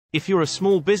If you're a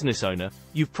small business owner,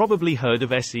 you've probably heard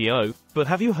of SEO, but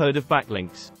have you heard of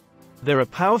backlinks? They're a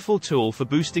powerful tool for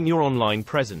boosting your online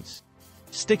presence.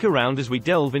 Stick around as we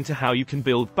delve into how you can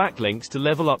build backlinks to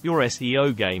level up your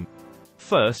SEO game.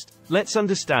 First, let's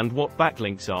understand what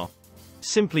backlinks are.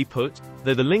 Simply put,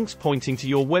 they're the links pointing to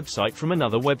your website from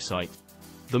another website.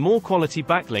 The more quality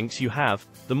backlinks you have,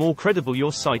 the more credible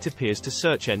your site appears to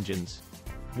search engines.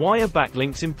 Why are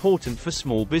backlinks important for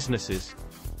small businesses?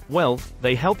 Well,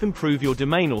 they help improve your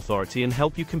domain authority and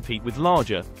help you compete with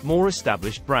larger, more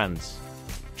established brands.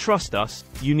 Trust us,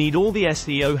 you need all the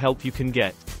SEO help you can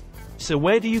get. So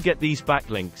where do you get these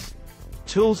backlinks?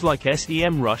 Tools like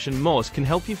SEMrush and Moz can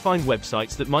help you find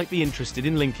websites that might be interested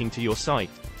in linking to your site.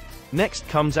 Next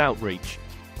comes outreach.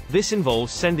 This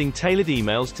involves sending tailored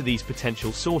emails to these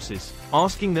potential sources,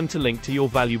 asking them to link to your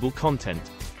valuable content.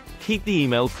 Keep the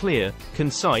email clear,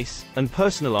 concise, and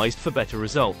personalized for better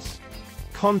results.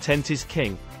 Content is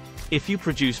king. If you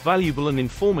produce valuable and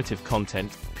informative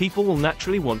content, people will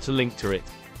naturally want to link to it.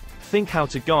 Think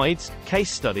how-to guides,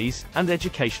 case studies, and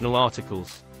educational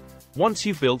articles. Once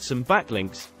you've built some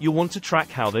backlinks, you'll want to track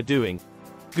how they're doing.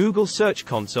 Google Search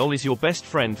Console is your best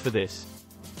friend for this.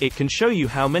 It can show you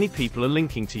how many people are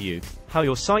linking to you, how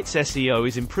your site's SEO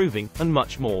is improving, and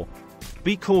much more.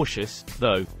 Be cautious,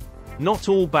 though. Not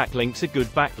all backlinks are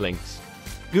good backlinks.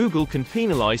 Google can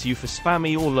penalize you for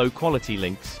spammy or low-quality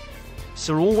links.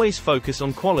 So always focus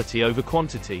on quality over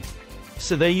quantity.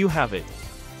 So there you have it.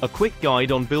 A quick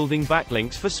guide on building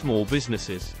backlinks for small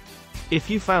businesses. If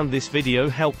you found this video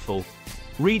helpful,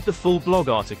 read the full blog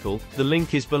article, the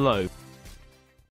link is below.